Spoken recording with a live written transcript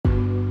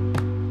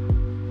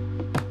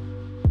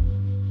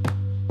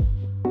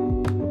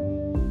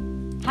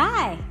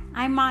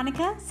I'm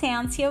Monica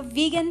Sancio,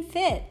 Vegan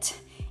Fit,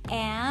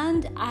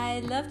 and I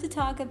love to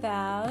talk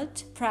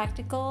about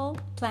practical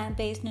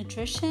plant-based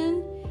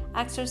nutrition,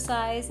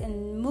 exercise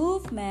and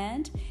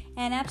movement,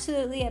 and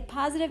absolutely a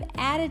positive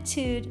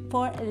attitude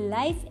for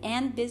life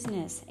and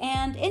business,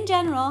 and in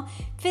general,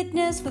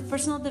 fitness with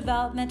personal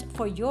development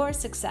for your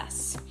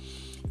success.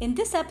 In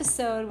this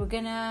episode, we're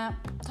gonna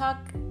talk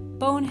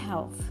bone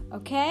health,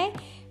 okay?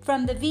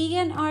 From the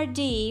Vegan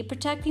RD,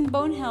 protecting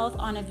bone health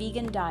on a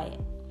vegan diet.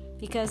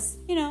 Because,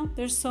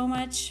 there's so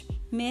much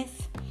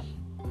myth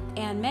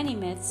and many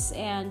myths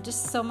and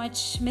just so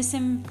much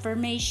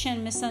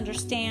misinformation,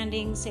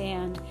 misunderstandings,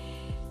 and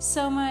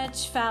so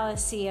much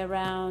fallacy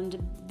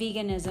around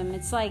veganism.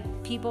 It's like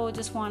people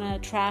just want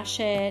to trash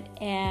it,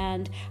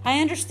 and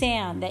I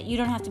understand that you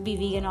don't have to be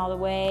vegan all the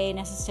way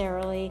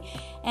necessarily,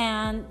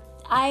 and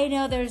I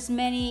know there's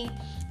many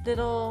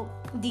little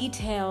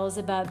details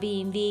about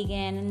being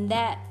vegan and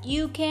that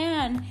you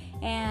can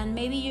and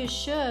maybe you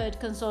should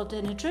consult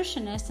a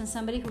nutritionist and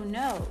somebody who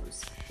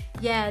knows.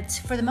 Yet,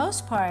 for the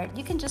most part,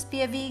 you can just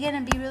be a vegan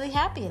and be really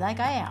happy like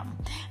I am.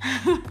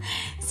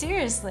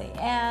 Seriously,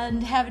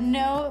 and have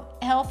no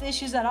health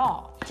issues at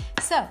all.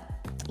 So,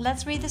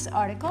 let's read this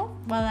article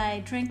while I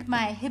drink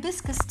my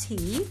hibiscus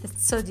tea.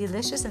 It's so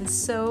delicious and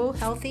so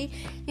healthy.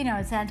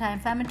 It's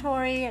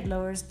anti-inflammatory, it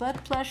lowers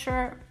blood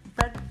pressure.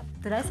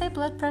 Did I say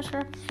blood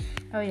pressure?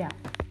 Oh, yeah.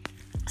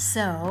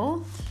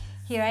 So,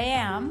 here I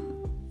am.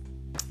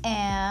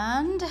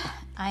 And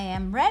I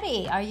am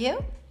ready. Are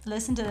you?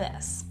 Listen to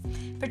this.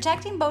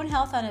 Protecting bone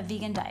health on a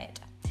vegan diet.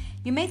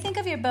 You may think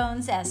of your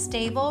bones as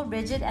stable,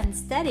 rigid, and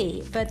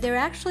steady, but they're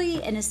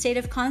actually in a state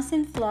of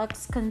constant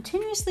flux,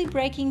 continuously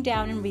breaking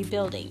down and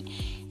rebuilding.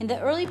 In the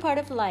early part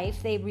of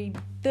life, they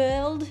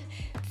rebuild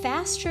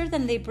faster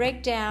than they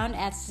break down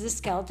as the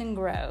skeleton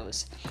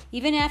grows.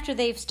 Even after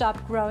they've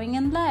stopped growing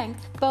in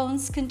length,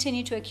 bones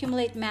continue to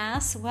accumulate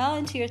mass well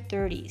into your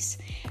 30s.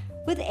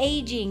 With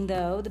aging,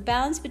 though, the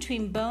balance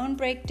between bone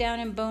breakdown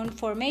and bone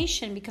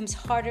formation becomes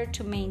harder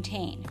to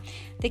maintain.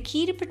 The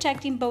key to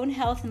protecting bone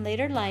health in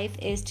later life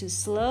is to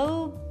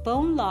slow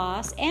bone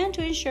loss and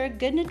to ensure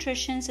good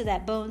nutrition so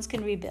that bones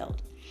can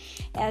rebuild.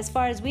 As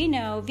far as we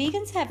know,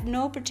 vegans have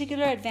no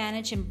particular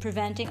advantage in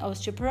preventing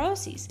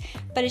osteoporosis,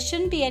 but it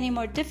shouldn't be any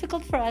more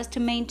difficult for us to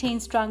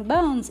maintain strong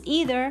bones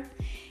either.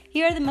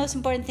 Here are the most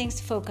important things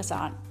to focus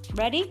on.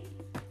 Ready?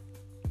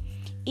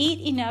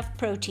 Eat enough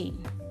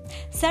protein.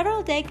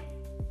 Several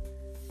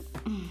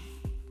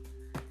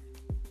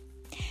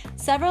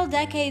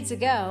decades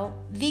ago,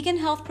 vegan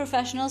health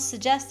professionals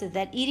suggested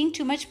that eating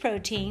too much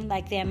protein,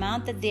 like the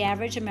amount that the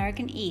average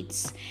American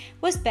eats,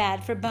 was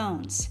bad for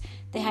bones.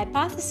 The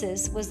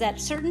hypothesis was that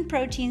certain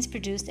proteins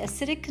produced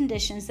acidic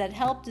conditions that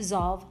helped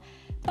dissolve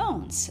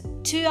bones.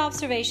 Two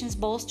observations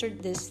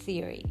bolstered this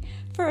theory.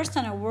 First,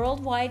 on a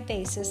worldwide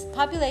basis,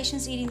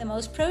 populations eating the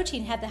most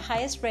protein had the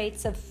highest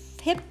rates of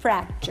hip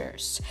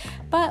fractures.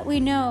 But we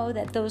know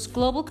that those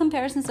global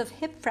comparisons of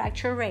hip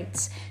fracture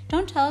rates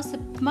don't tell us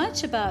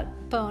much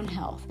about bone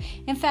health.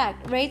 In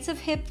fact, rates of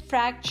hip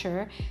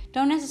fracture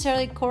don't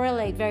necessarily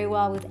correlate very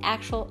well with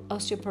actual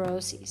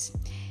osteoporosis.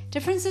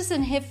 Differences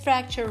in hip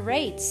fracture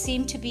rates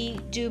seem to be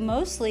due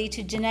mostly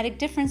to genetic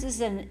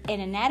differences in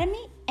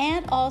anatomy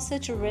and also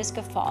to risk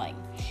of falling.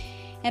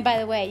 And by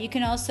the way, you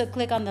can also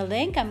click on the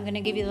link. I'm going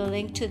to give you the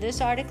link to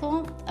this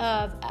article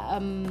of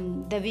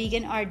the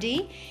Vegan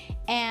RD,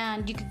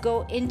 and you could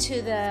go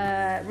into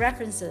the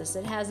references.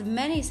 It has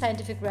many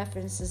scientific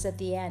references at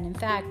the end. In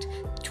fact,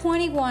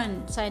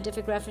 21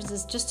 scientific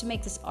references just to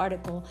make this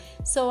article.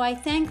 So I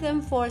thank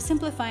them for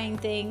simplifying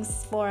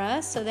things for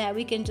us so that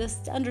we can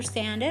just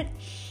understand it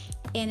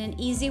in an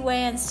easy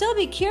way and still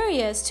be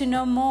curious to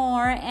know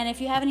more. And if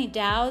you have any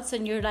doubts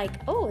and you're like,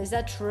 oh, is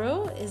that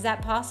true? Is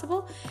that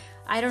possible?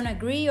 I don't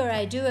agree or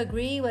I do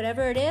agree,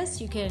 whatever it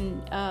is, you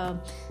can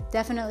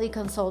definitely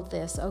consult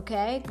this,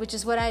 okay? Which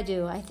is what I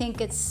do. I think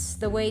it's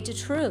the way to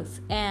truth,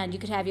 and you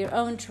could have your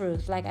own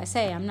truth. Like I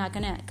say, I'm not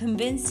going to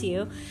convince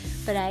you,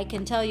 but I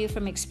can tell you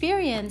from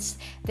experience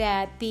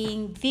that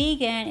being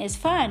vegan is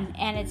fun,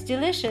 and it's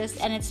delicious,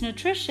 and it's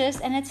nutritious,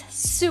 and it's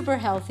super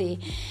healthy.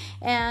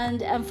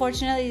 And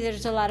unfortunately,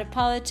 there's a lot of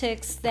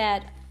politics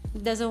that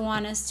doesn't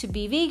want us to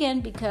be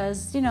vegan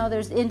because,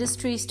 there's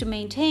industries to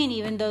maintain,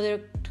 even though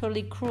they're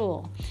totally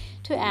cruel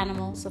to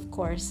animals, of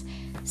course.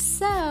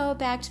 So,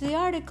 back to the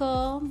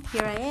article.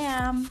 Here I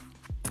am.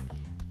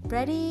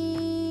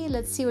 Ready?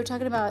 Let's see, we're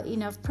talking about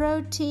enough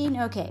protein.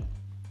 Okay.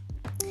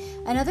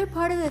 Another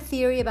part of the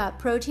theory about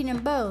protein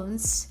and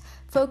bones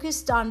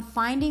focused on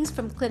findings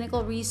from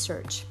clinical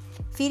research.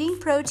 Feeding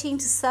protein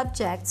to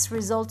subjects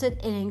resulted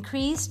in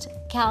increased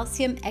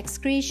calcium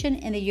excretion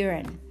in the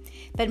urine.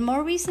 But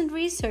more recent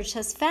research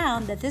has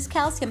found that this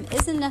calcium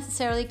isn't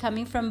necessarily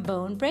coming from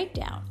bone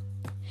breakdown.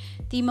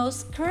 The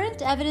most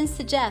current evidence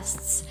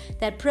suggests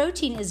that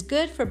protein is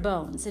good for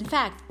bones. In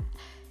fact,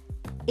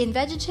 in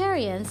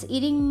vegetarians,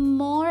 eating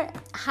more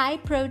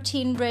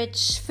high-protein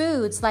rich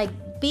foods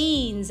like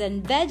beans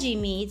and veggie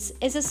meats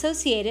is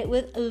associated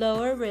with a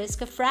lower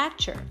risk of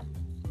fracture.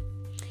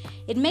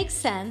 It makes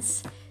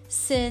sense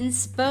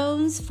since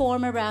bones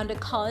form around a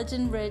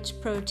collagen-rich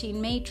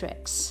protein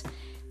matrix.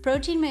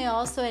 Protein may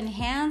also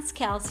enhance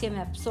calcium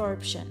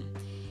absorption.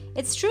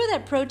 It's true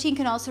that protein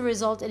can also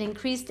result in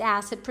increased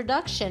acid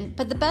production,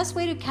 but the best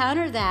way to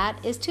counter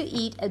that is to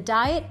eat a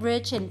diet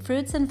rich in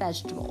fruits and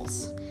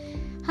vegetables.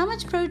 How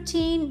much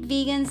protein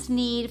vegans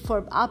need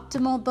for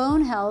optimal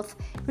bone health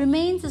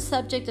remains a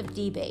subject of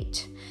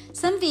debate.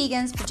 Some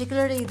vegans,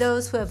 particularly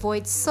those who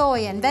avoid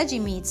soy and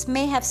veggie meats,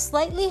 may have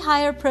slightly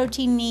higher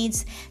protein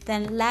needs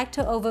than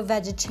lacto-ovo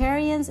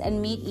vegetarians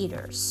and meat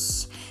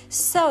eaters.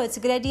 So it's a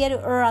good idea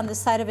to err on the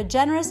side of a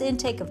generous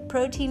intake of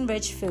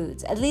protein-rich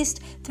foods, at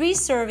least 3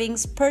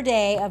 servings per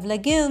day of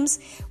legumes,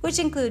 which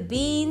include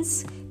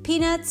beans,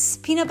 peanuts,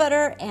 peanut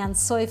butter, and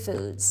soy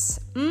foods.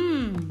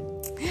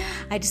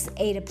 I just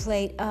ate a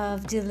plate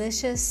of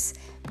delicious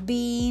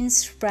bean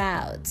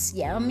sprouts.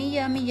 Yummy,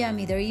 yummy,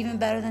 yummy. They're even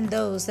better than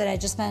those that I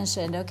just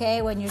mentioned,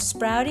 okay? When you're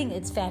sprouting,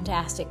 it's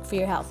fantastic for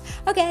your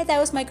health. Okay, that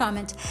was my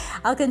comment.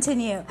 I'll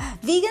continue.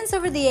 Vegans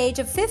over the age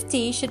of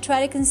 50 should try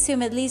to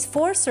consume at least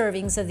 4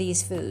 servings of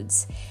these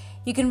foods.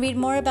 You can read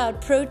more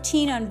about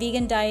protein on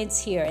vegan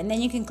diets here, and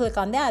then you can click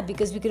on that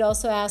because we could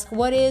also ask,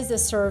 what is a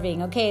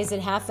serving? Okay, is it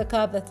half a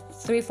cup,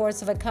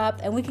 3/4 of a cup?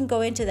 And we can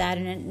go into that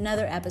in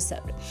another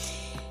episode.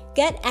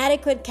 Get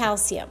adequate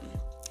calcium.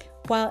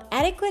 While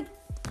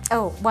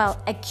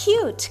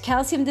acute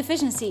calcium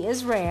deficiency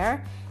is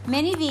rare,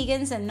 many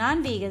vegans and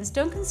non-vegans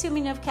don't consume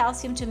enough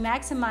calcium to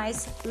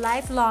maximize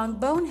lifelong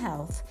bone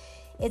health.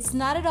 It's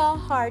not at all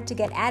hard to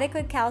get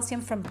adequate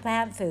calcium from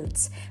plant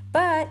foods,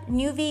 but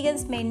new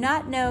vegans may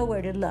not know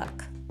where to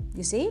look.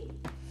 You see?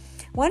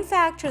 One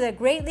factor that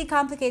greatly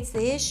complicates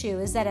the issue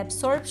is that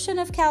absorption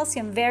of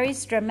calcium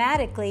varies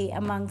dramatically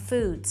among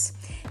foods.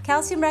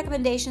 Calcium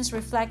recommendations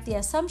reflect the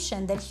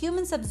assumption that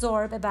humans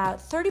absorb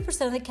about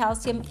 30% of the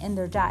calcium in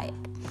their diet.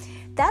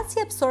 That's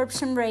the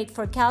absorption rate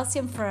for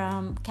calcium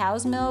from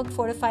cow's milk,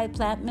 fortified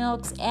plant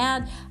milks,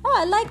 and,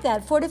 I like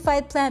that,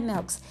 fortified plant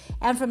milks,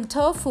 and from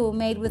tofu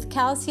made with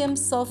calcium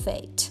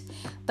sulfate.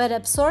 But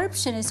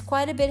absorption is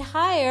quite a bit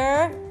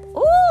higher.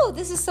 Ooh,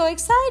 this is so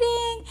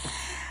exciting!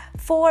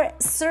 For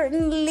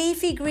certain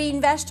leafy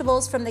green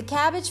vegetables from the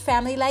cabbage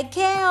family like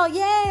kale.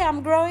 Yay,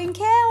 I'm growing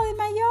kale in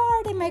my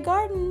yard, in my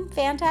garden.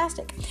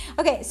 Fantastic.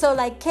 Okay, so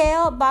like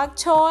kale, bok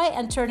choy,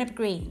 and turnip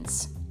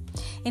greens.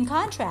 In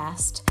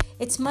contrast,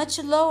 it's much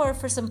lower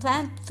for some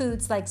plant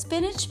foods like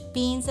spinach,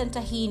 beans, and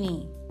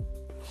tahini.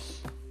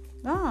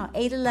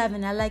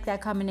 8-11, I like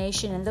that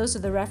combination, and those are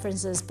the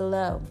references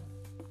below.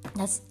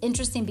 That's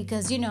interesting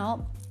because,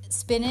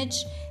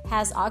 spinach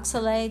has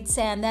oxalates,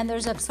 and then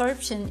there's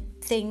absorption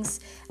things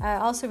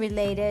also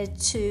related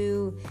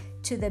to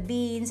the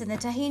beans, and the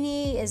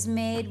tahini is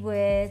made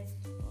with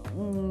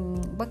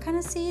what kind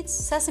of seeds?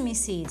 Sesame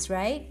seeds,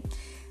 right?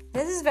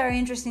 This is very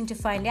interesting to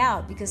find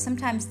out because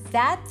sometimes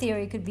that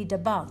theory could be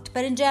debunked.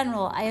 But in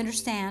general, I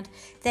understand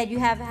that you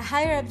have a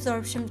higher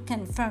absorption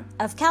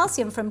of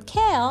calcium from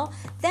kale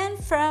than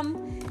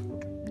from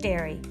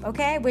dairy,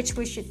 okay? Which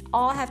we should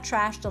all have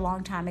trashed a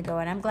long time ago.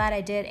 And I'm glad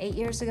I did 8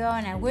 years ago.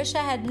 And I wish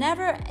I had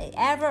never,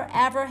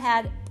 ever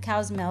had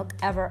cow's milk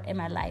ever in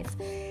my life.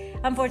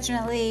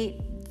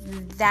 Unfortunately,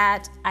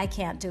 that I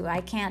can't do.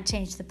 I can't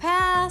change the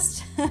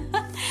past,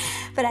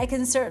 but I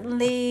can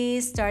certainly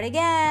start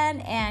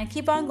again and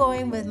keep on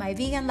going with my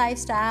vegan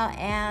lifestyle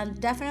and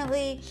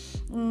definitely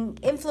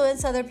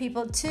influence other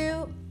people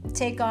to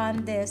take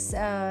on this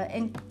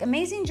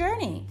amazing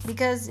journey,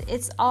 because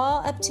it's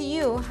all up to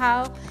you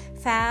how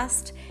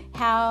fast,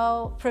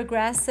 how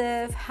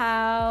progressive,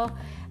 how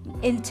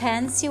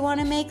intense you want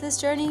to make this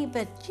journey.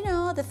 But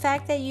the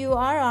fact that you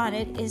are on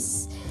it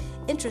is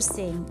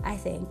interesting, I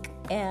think.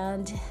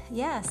 And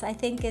yes, I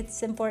think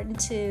it's important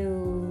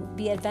to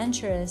be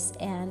adventurous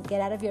and get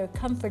out of your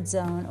comfort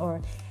zone,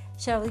 or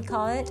shall we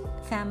call it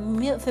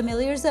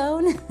familiar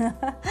zone?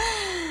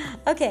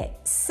 Okay,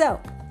 so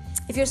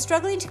if you're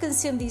struggling to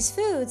consume these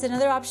foods,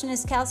 another option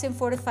is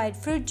calcium-fortified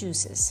fruit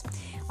juices.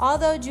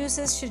 Although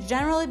juices should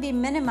generally be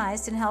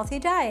minimized in healthy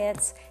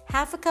diets,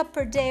 half a cup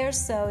per day or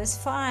so is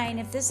fine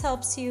if this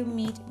helps you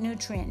meet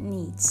nutrient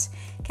needs.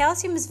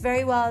 Calcium is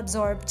very well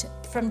absorbed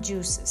from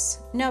juices.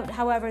 Note,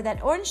 however,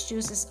 that orange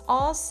juice is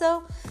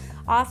also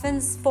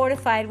often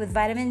fortified with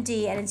vitamin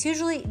D, and it's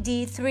usually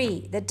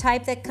D3, the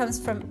type that comes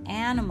from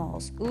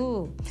animals.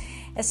 Ooh.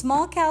 A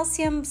small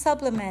calcium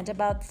supplement,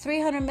 about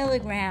 300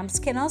 milligrams,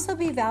 can also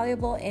be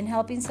valuable in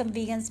helping some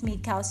vegans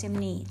meet calcium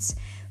needs.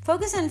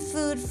 Focus on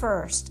food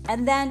first,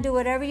 and then do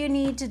whatever you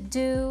need to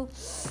do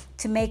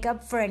to make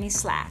up for any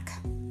slack.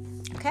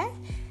 Okay?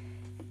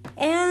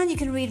 And you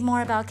can read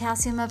more about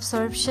calcium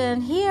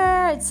absorption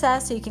here, it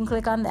says, so you can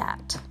click on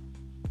that.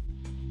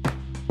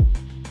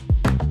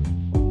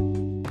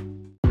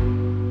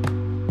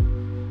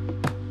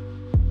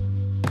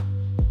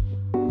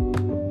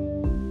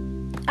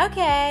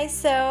 Okay,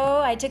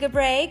 so I took a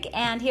break,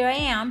 and here I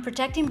am,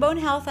 protecting bone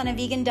health on a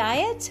vegan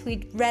diet.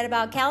 We read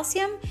about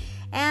calcium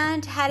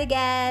and how to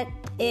get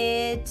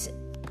it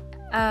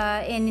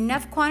in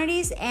enough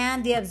quantities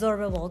and the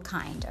absorbable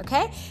kind.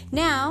 Okay,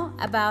 now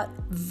about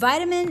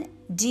vitamin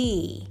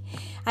D.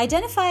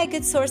 Identify a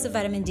good source of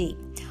vitamin D.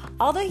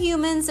 Although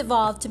humans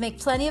evolved to make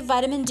plenty of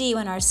vitamin D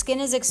when our skin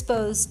is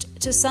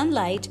exposed to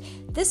sunlight,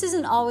 this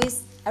isn't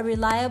always a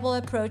reliable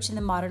approach in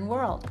the modern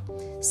world.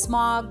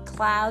 Smog,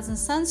 clouds, and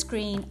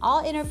sunscreen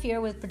all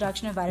interfere with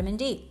production of vitamin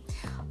D.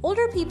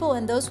 Older people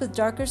and those with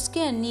darker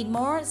skin need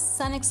more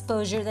sun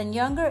exposure than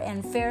younger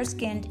and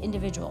fair-skinned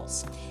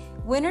individuals.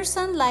 Winter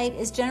sunlight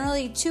is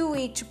generally too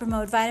weak to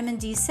promote vitamin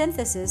D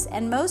synthesis,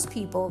 and most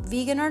people,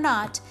 vegan or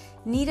not,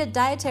 need a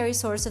dietary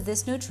source of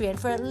this nutrient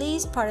for at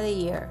least part of the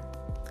year.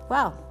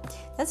 Wow,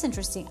 that's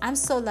interesting. I'm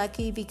so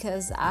lucky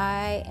because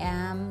I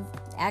am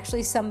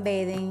actually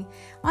sunbathing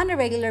on a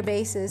regular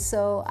basis,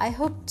 so I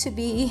hope to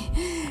be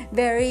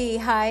very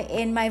high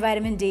in my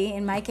vitamin D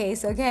in my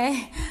case,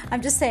 okay?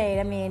 I'm just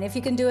saying, I mean, if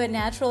you can do it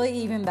naturally,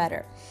 even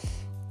better.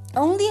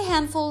 Only a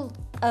handful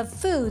of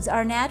foods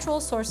are natural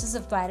sources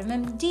of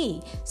vitamin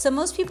D, so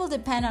most people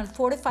depend on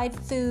fortified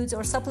foods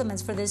or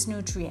supplements for this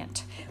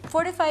nutrient.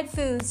 Fortified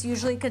foods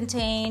usually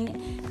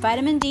contain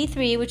vitamin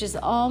D3, which is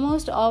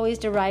almost always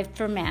derived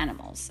from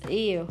animals.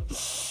 Ew.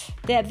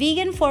 The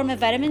vegan form of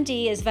vitamin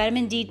D is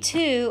vitamin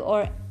D2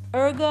 or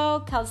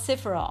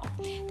ergocalciferol.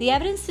 The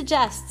evidence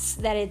suggests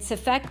that it's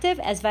effective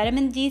as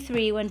vitamin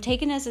D3 when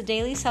taken as a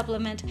daily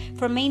supplement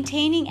for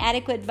maintaining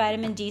adequate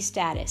vitamin D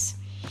status.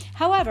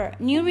 However,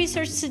 new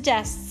research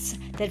suggests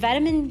that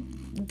vitamin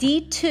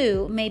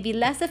D2 may be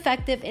less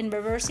effective in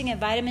reversing a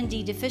vitamin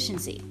D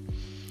deficiency.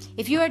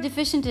 If you are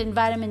deficient in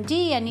vitamin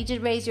D and need to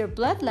raise your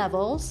blood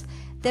levels,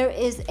 there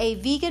is a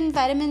vegan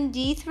vitamin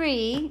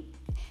D3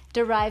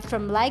 derived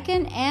from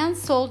lichen and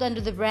sold under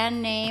the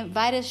brand name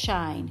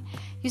VitaShine.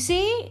 You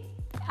see,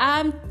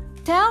 I'm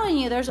telling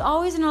you, there's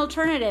always an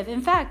alternative.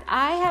 In fact,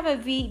 I have a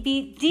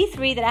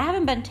D3 that I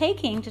haven't been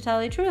taking, to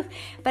tell you the truth,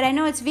 but I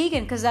know it's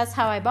vegan because that's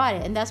how I bought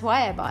it, and that's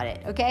why I bought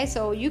it, okay?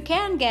 So you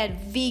can get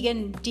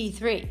vegan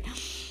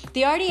D3.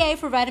 The RDA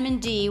for vitamin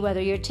D,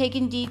 whether you're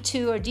taking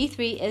D2 or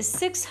D3, is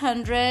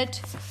 600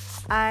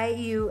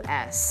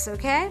 IUS,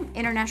 okay?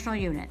 International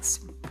units.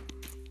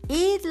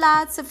 Eat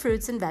lots of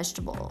fruits and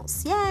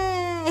vegetables.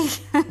 Yay!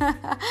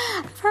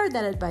 I've heard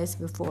that advice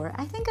before.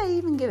 I think I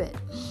even give it.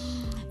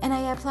 And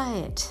I apply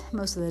it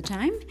most of the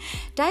time.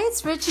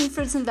 Diets rich in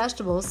fruits and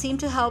vegetables seem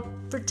to help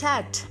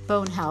protect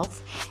bone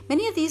health.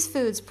 Many of these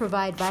foods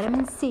provide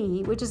vitamin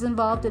C, which is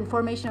involved in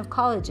formation of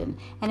collagen,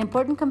 an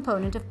important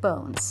component of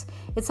bones.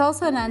 It's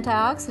also an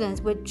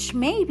antioxidant, which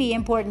may be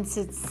important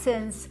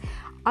since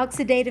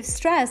oxidative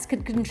stress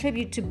could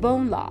contribute to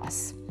bone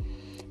loss.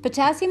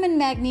 Potassium and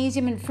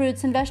magnesium in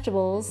fruits and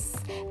vegetables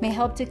may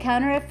help to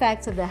counter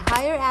effects of the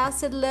higher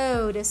acid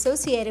load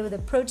associated with a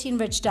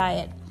protein-rich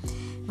diet.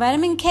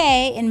 Vitamin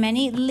K in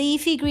many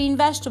leafy green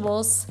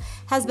vegetables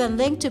has been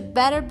linked to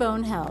better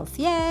bone health.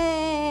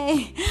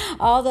 Yay!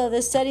 Although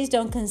the studies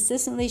don't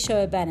consistently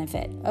show a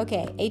benefit.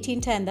 Okay,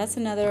 1810, that's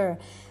another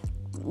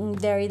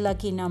very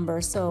lucky number.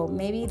 So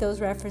maybe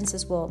those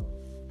references will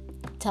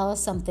tell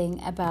us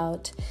something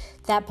about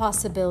that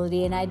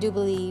possibility. And I do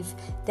believe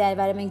that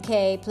vitamin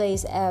K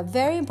plays a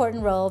very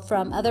important role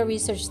from other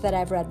research that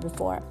I've read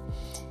before.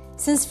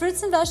 Since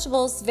fruits and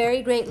vegetables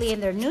vary greatly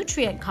in their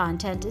nutrient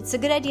content, it's a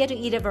good idea to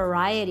eat a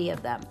variety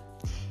of them.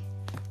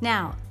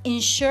 Now,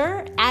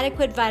 ensure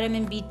adequate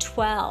vitamin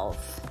B12.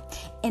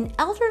 In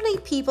elderly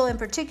people in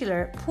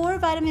particular, poor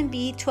vitamin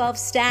B12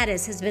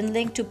 status has been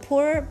linked to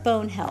poor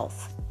bone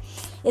health.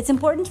 It's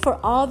important for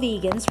all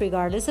vegans,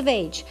 regardless of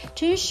age,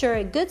 to ensure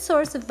a good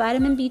source of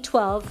vitamin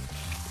B12.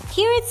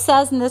 Here it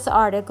says in this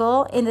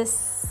article, in the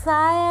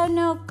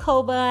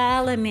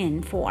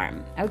cyanocobalamin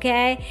form,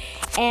 okay?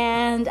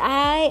 And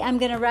I am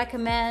going to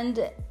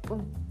recommend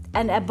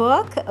a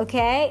book,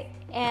 okay?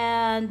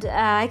 And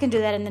I can do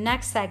that in the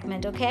next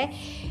segment, okay?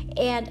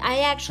 And I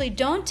actually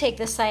don't take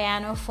the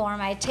cyano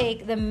form, I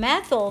take the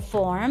methyl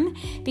form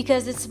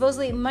because it's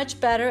supposedly much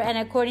better and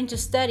according to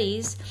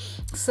studies.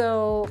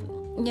 So,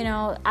 you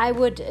know, I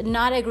would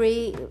not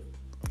agree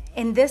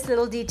in this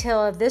little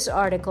detail of this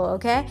article,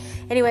 okay?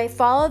 Anyway,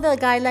 follow the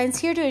guidelines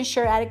here to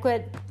ensure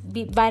adequate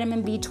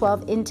vitamin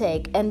B12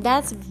 intake. And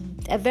that's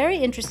a very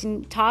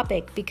interesting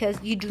topic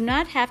because you do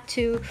not have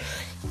to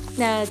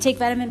take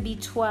vitamin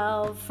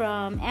B12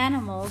 from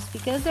animals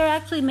because they're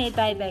actually made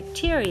by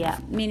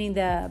bacteria, meaning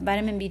the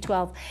vitamin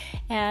B12.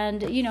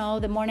 And, you know,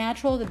 the more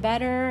natural, the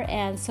better.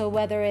 And so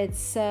whether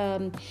it's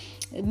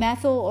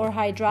methyl or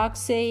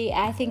hydroxy,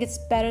 I think it's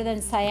better than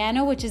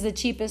cyano, which is the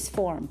cheapest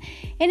form.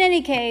 In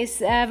any case,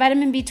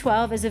 vitamin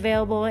B12 is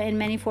available in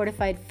many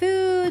fortified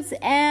foods.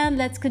 And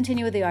let's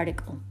continue with the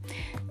article.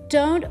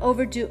 Don't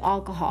overdo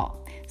alcohol.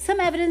 Some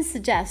evidence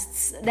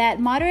suggests that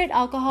moderate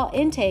alcohol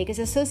intake is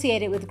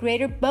associated with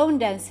greater bone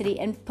density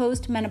in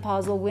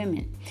postmenopausal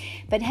women.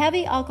 But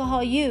heavy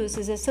alcohol use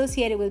is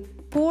associated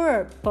with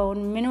poorer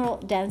bone mineral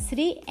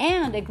density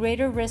and a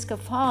greater risk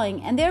of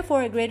falling and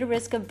therefore a greater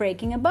risk of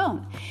breaking a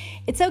bone.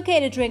 It's okay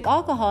to drink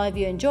alcohol if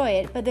you enjoy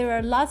it, but there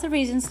are lots of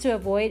reasons to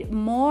avoid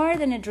more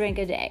than a drink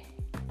a day.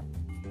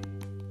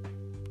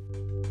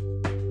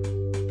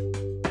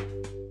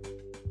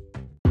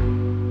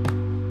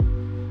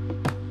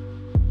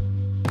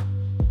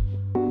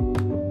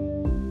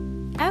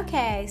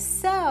 Okay,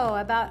 so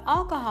about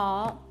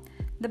alcohol,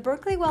 the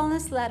Berkeley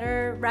Wellness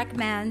Letter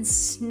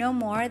recommends no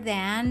more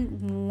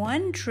than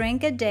 1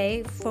 drink a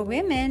day for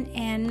women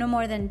and no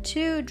more than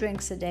 2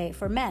 drinks a day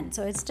for men.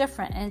 So it's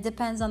different, and it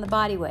depends on the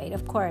body weight,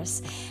 of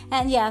course.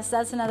 And yes,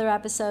 that's another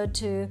episode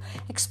to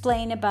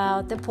explain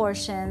about the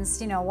portions,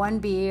 1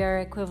 beer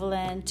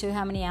equivalent to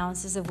how many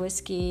ounces of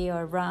whiskey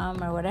or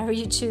rum or whatever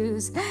you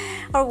choose,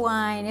 or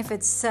wine if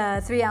it's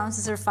 3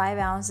 ounces or 5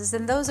 ounces.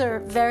 And those are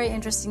very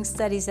interesting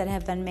studies that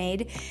have been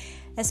made.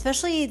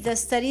 Especially the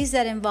studies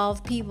that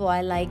involve people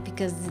I like,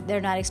 because they're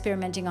not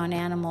experimenting on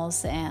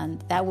animals, and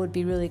that would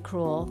be really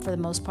cruel for the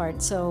most part.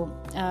 So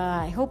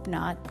I hope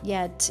not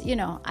yet.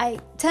 I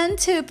tend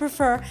to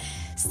prefer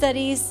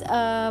studies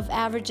of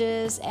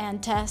averages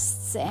and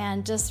tests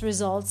and just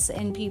results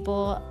in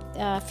people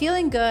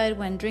feeling good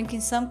when drinking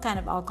some kind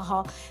of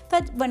alcohol.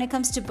 But when it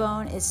comes to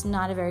bone, it's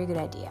not a very good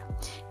idea.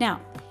 Now,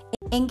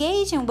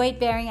 engage in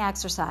weight-bearing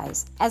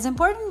exercise. As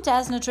important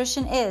as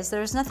nutrition is,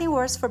 there is nothing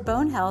worse for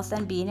bone health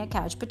than being a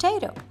couch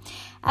potato.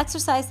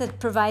 Exercise that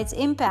provides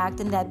impact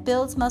and that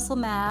builds muscle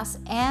mass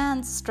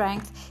and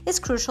strength is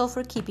crucial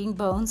for keeping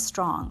bones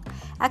strong.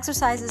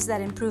 Exercises that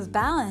improve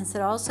balance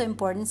are also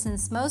important,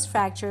 since most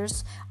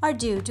fractures are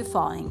due to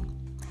falling.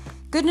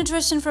 Good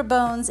nutrition for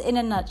bones in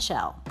a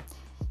nutshell.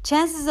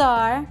 Chances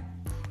are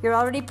you're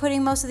already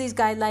putting most of these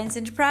guidelines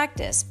into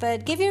practice,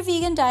 but give your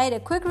vegan diet a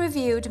quick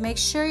review to make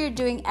sure you're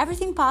doing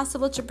everything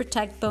possible to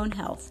protect bone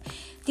health.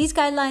 These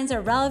guidelines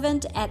are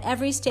relevant at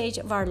every stage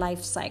of our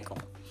life cycle.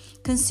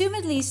 Consume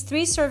at least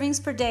 3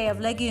 servings per day of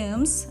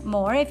legumes,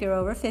 more if you're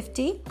over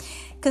 50.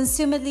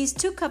 Consume at least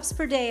 2 cups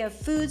per day of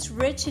foods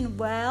rich in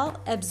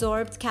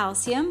well-absorbed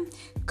calcium.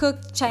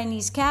 Cooked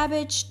Chinese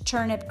cabbage,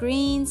 turnip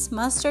greens,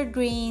 mustard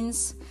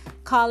greens,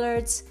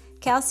 collards,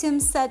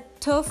 calcium-set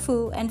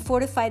tofu, and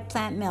fortified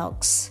plant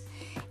milks.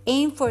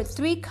 Aim for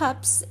 3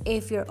 cups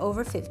if you're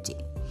over 50.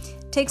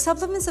 Take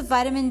supplements of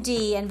vitamin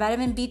D and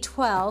vitamin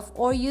B12,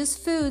 or use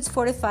foods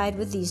fortified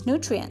with these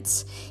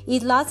nutrients.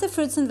 Eat lots of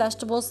fruits and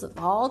vegetables of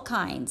all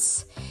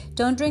kinds.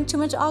 Don't drink too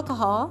much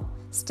alcohol.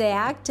 Stay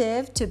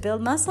active to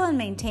build muscle and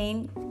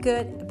maintain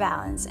good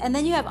balance. And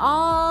then you have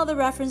all the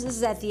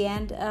references at the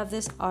end of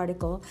this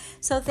article.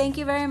 So thank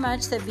you very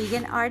much, The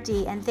Vegan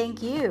RD, and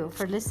thank you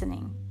for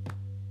listening.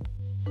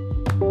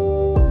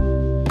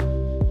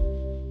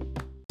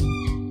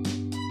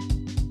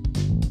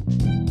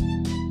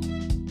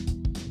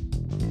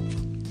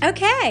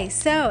 Okay,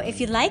 so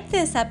if you like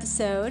this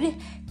episode,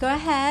 go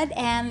ahead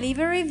and leave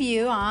a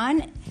review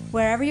on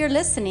wherever you're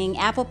listening,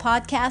 Apple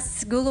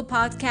Podcasts, Google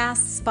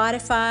Podcasts,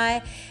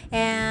 Spotify,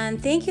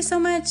 and thank you so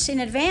much in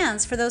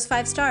advance for those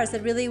 5 stars.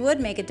 That really would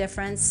make a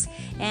difference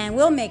and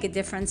will make a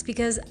difference,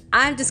 because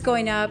I'm just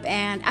going up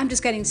and I'm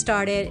just getting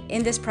started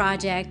in this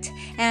project,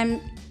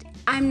 and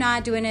I'm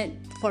not doing it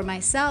for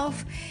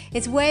myself.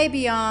 It's way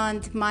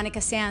beyond Monica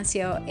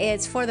Sancio.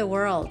 It's for the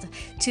world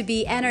to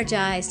be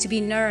energized, to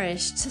be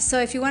nourished. So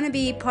if you want to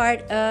be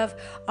part of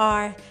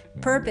our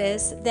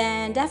purpose,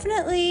 then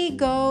definitely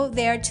go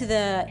there to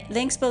the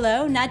links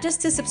below, not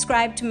just to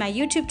subscribe to my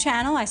YouTube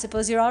channel. I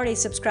suppose you're already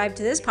subscribed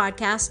to this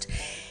podcast.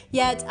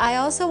 Yet I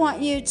also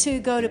want you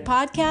to go to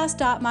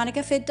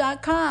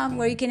podcast.monicafit.com,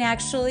 where you can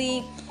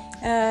actually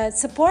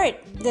support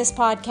this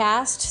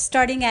podcast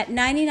starting at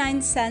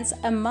 99 cents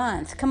a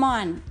month. Come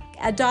on,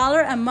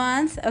 $1 a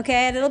month,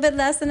 okay? A little bit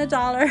less than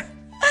 $1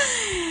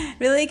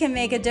 really can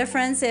make a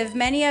difference. If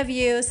many of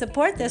you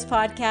support this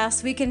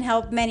podcast, we can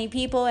help many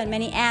people and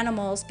many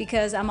animals,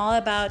 because I'm all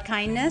about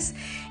kindness.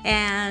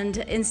 And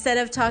instead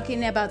of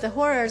talking about the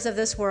horrors of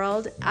this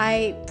world,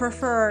 I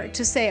prefer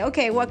to say,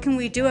 okay, what can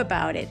we do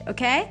about it,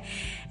 okay?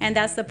 And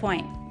that's the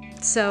point.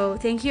 So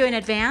thank you in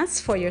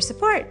advance for your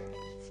support.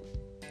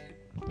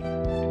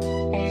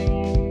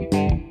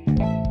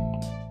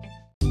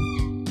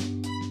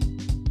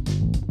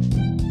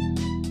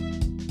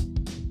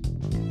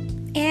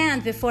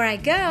 And before I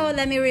go,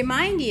 let me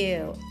remind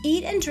you,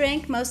 eat and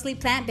drink mostly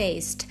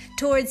plant-based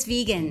towards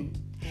vegan.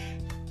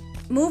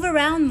 Move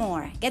around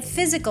more, get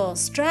physical,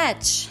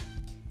 stretch,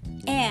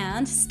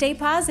 and stay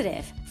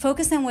positive.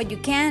 Focus on what you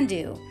can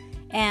do.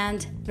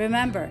 And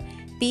remember,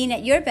 being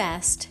at your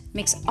best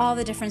makes all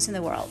the difference in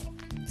the world.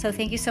 So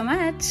thank you so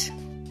much.